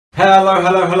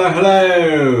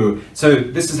Hello. So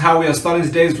this is how we are starting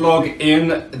today's vlog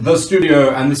in the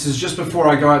studio, and this is just before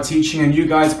I go out teaching, and you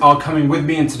guys are coming with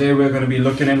me, and today we're going to be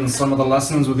looking in some of the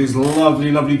lessons with these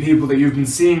lovely people that you've been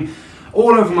seeing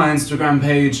all over my Instagram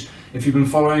page if you've been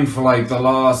following for like the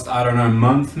last, I don't know,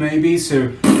 month maybe.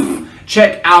 So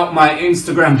check out my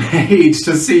Instagram page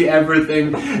to see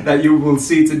everything that you will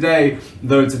see today.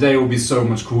 Though today will be so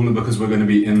much cooler because we're going to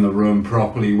be in the room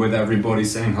properly with everybody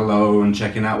saying hello and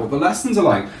checking out what the lessons are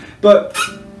like. But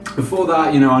before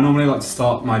that, you know, I normally like to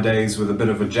start my days with a bit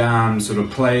of a jam, sort of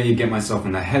play, get myself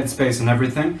in the headspace and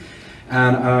everything.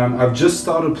 And I've just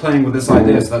started playing with this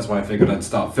idea, so that's why I figured I'd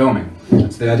start filming.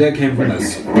 So the idea came from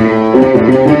this.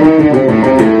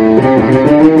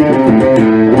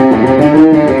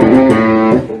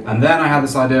 And then I had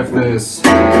this idea for this.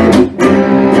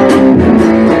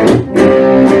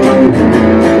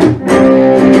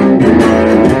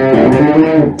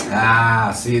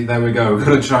 See, there we go. We've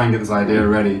got to try and get this idea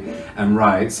ready and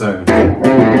right, so.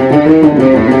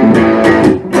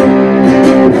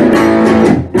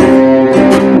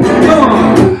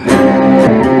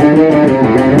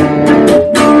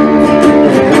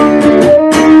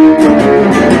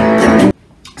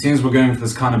 Since we're going for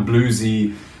this kind of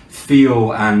bluesy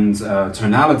feel and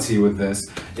tonality with this,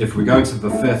 if we go to the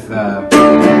fifth there,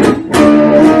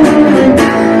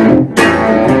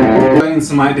 playing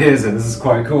some ideas here. This is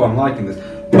quite cool, I'm liking this.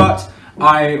 But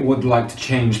I would like to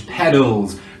change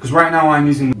pedals, because right now I'm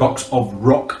using the Box of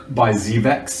Rock by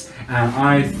Zvex, and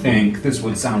I think this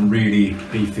would sound really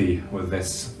beefy with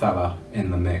this fella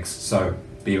in the mix. So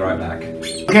be right back.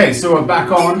 Okay, so we're back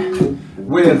on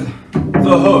with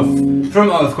the Hoof from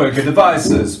Earthquaker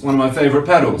Devices, one of my favorite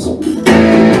pedals.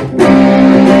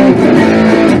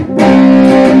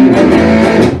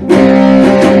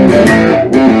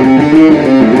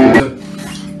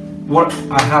 What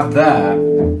I have there,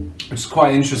 which is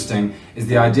quite interesting, is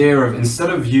the idea of, instead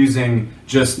of using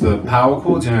just the power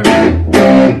chords, you know,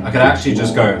 I could actually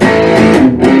just go.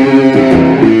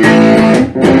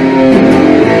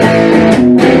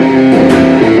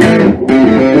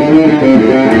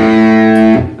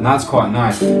 And that's quite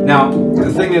nice. Now,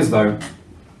 the thing is though,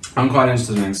 I'm quite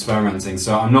interested in experimenting,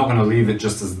 so I'm not going to leave it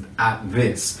just as at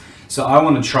this. So I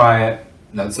want to try it,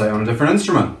 let's say, on a different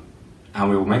instrument. And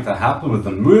we will make that happen with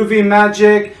the movie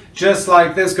magic, just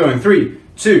like this, going 3,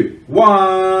 2,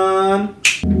 1.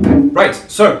 Right,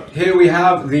 so here we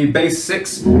have the Bass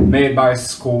 6 made by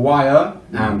Squire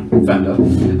and Fender,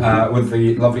 with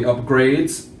the lovely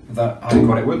upgrades that I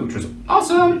got it with, which was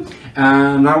awesome.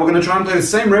 And now we're going to try and play the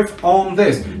same riff on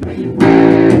this.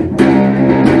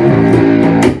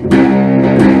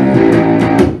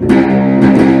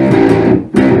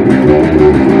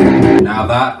 Now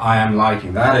that I am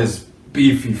liking, that is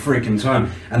beefy freaking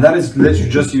tone, and that is literally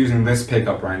just using this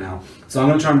pickup right now. So I'm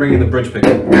going to try and bring in the bridge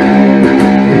pickup.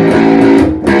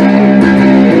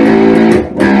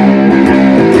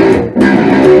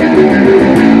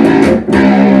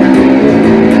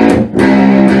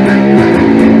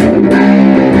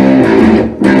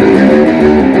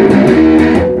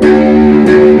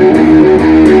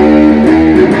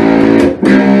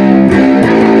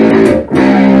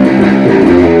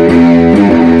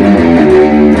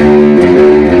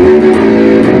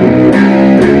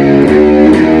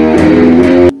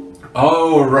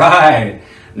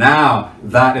 Now,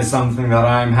 that is something that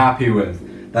I'm happy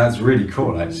with. That's really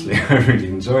cool, actually. I really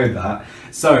enjoyed that.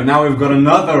 So now we've got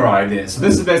another idea. So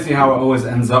this is basically how it always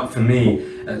ends up for me,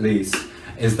 at least,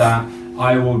 is that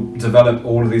I will develop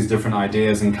all of these different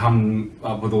ideas and come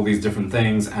up with all these different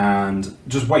things and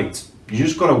just wait. You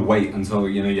just gotta wait until,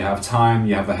 you know, you have time,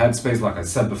 you have the headspace, like I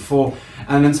said before,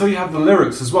 and until you have the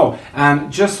lyrics as well.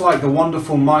 And just like the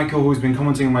wonderful Michael, who's been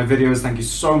commenting on my videos, thank you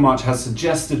so much, has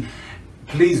suggested,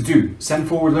 please do send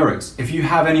forward lyrics. If you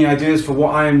have any ideas for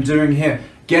what I am doing here,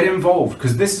 get involved,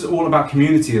 because this is all about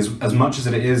community as much as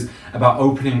it is about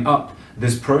opening up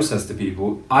this process to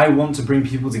people. I want to bring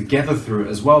people together through it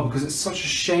as well, because it's such a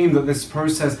shame that this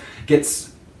process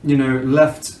gets, you know,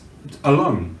 left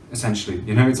alone, essentially.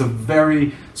 You know, it's a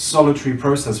very solitary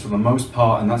process for the most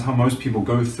part, and that's how most people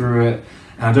go through it,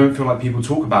 and I don't feel like people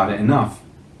talk about it enough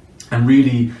and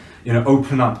really, you know,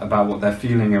 open up about what they're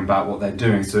feeling and about what they're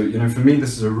doing. So, you know, for me,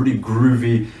 this is a really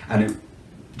groovy, and it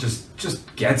just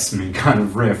gets me kind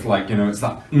of riff, like, you know, it's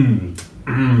that you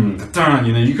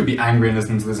know, you could be angry and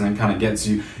listening to this and it kind of gets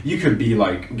you. You could be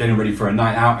like getting ready for a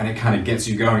night out and it kind of gets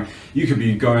you going. You could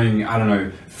be going, I don't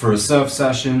know, for a surf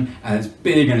session and it's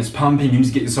big and it's pumping. You need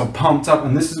to get yourself pumped up,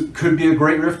 and this could be a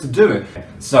great riff to do it.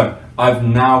 So I've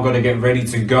now got to get ready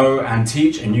to go and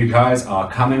teach, and you guys are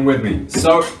coming with me.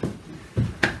 So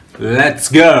let's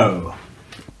go.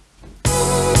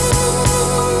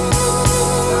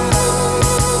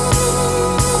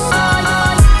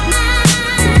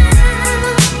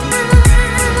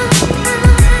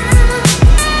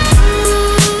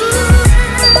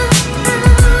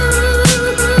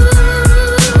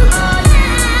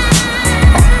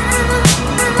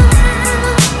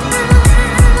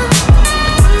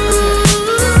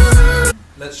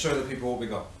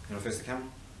 count.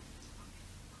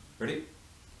 Ready?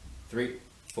 3,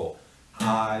 4.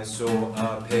 I saw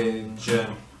a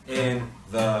pigeon in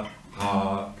the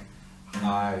park.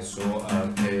 I saw a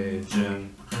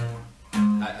pigeon.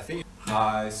 I think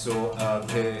I saw a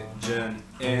pigeon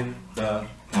in the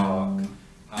park.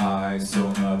 I saw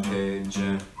a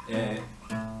pigeon in.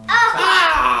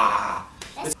 Ah!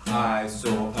 I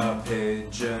saw a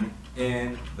pigeon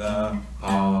in the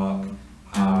park.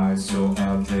 I saw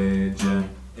a pigeon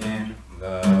in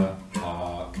the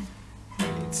park.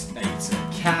 It ate a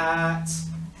cat.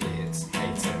 It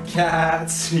ate a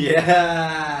cat.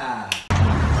 Yeah!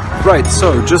 Right,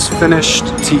 so just finished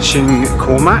teaching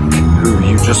Cormac, who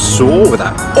you just saw with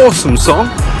that awesome song.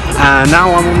 And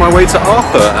now I'm on my way to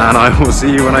Arthur, and I will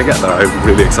see you when I get there. I'm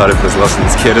really excited for this lesson.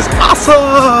 This kid is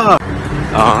awesome!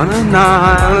 On an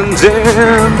island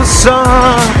in the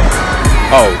sun.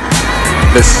 Oh,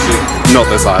 not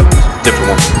this island, different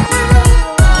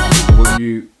one. Will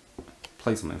you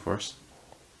play something for us?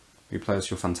 Will you play us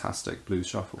your fantastic blues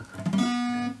shuffle?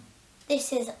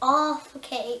 This is Arthur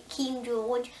King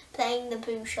George playing the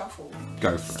blues shuffle.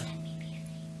 Go for it.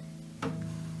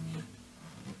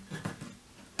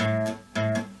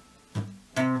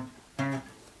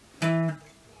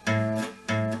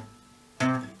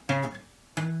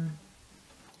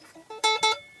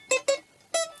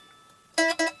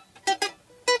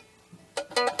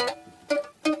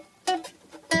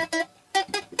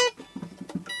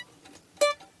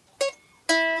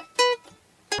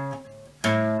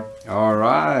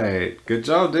 Alright, good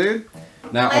job, dude.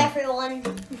 Now, Hi everyone.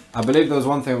 I believe there was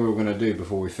one thing we were going to do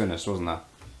before we finished, wasn't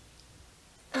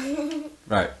there?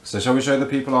 Right, so shall we show the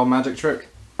people our magic trick?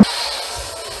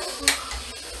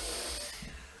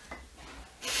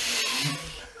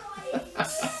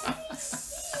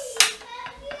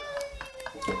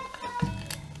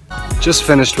 Just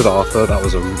finished with Arthur. That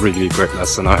was a really great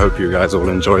lesson. I hope you guys all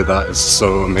enjoyed that. It's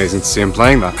so amazing to see him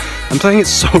playing that. And playing it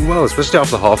so well, especially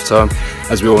after half term.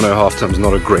 As we all know, half term is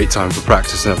not a great time for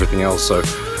practice and everything else, so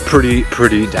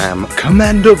pretty damn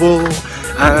commendable.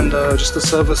 And just a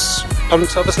public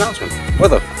service announcement.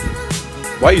 Weather.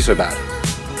 Why are you so bad?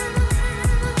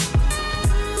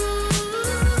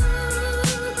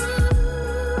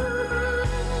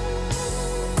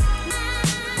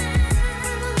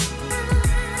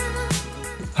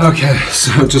 Okay,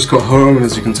 so I just got home, and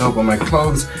as you can tell by my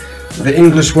clothes, the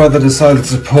English weather decided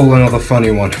to pull another funny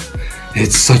one.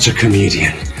 It's such a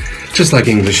comedian. Just like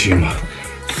English humor.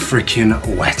 Freaking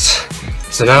wet.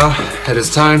 So now, it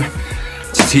is time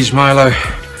to teach Milo,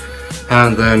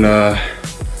 and then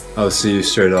I'll see you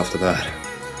straight after that.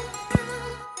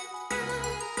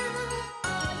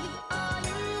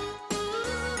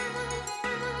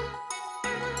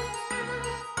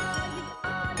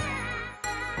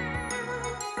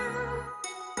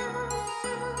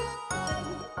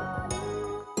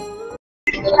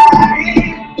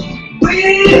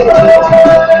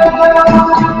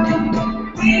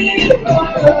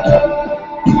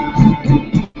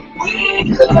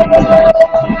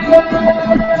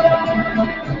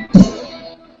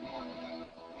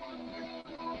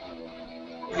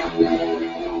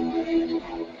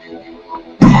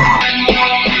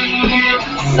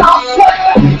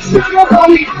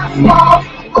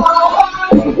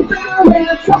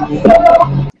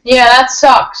 Yeah, that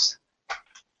sucks.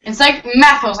 It's like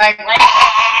math was like, what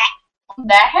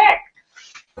the heck?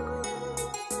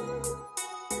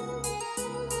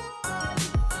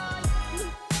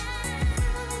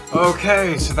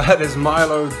 Okay, so that is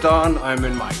Milo done. I'm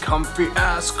in my comfy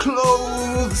ass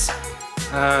clothes,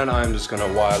 and I'm just gonna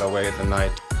while away the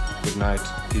night. Good night,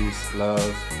 peace,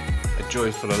 love, a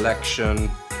joyful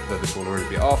election, though this will already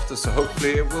be after, so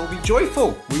hopefully it will be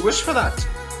joyful. We wish for that.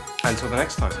 Until the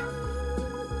next time.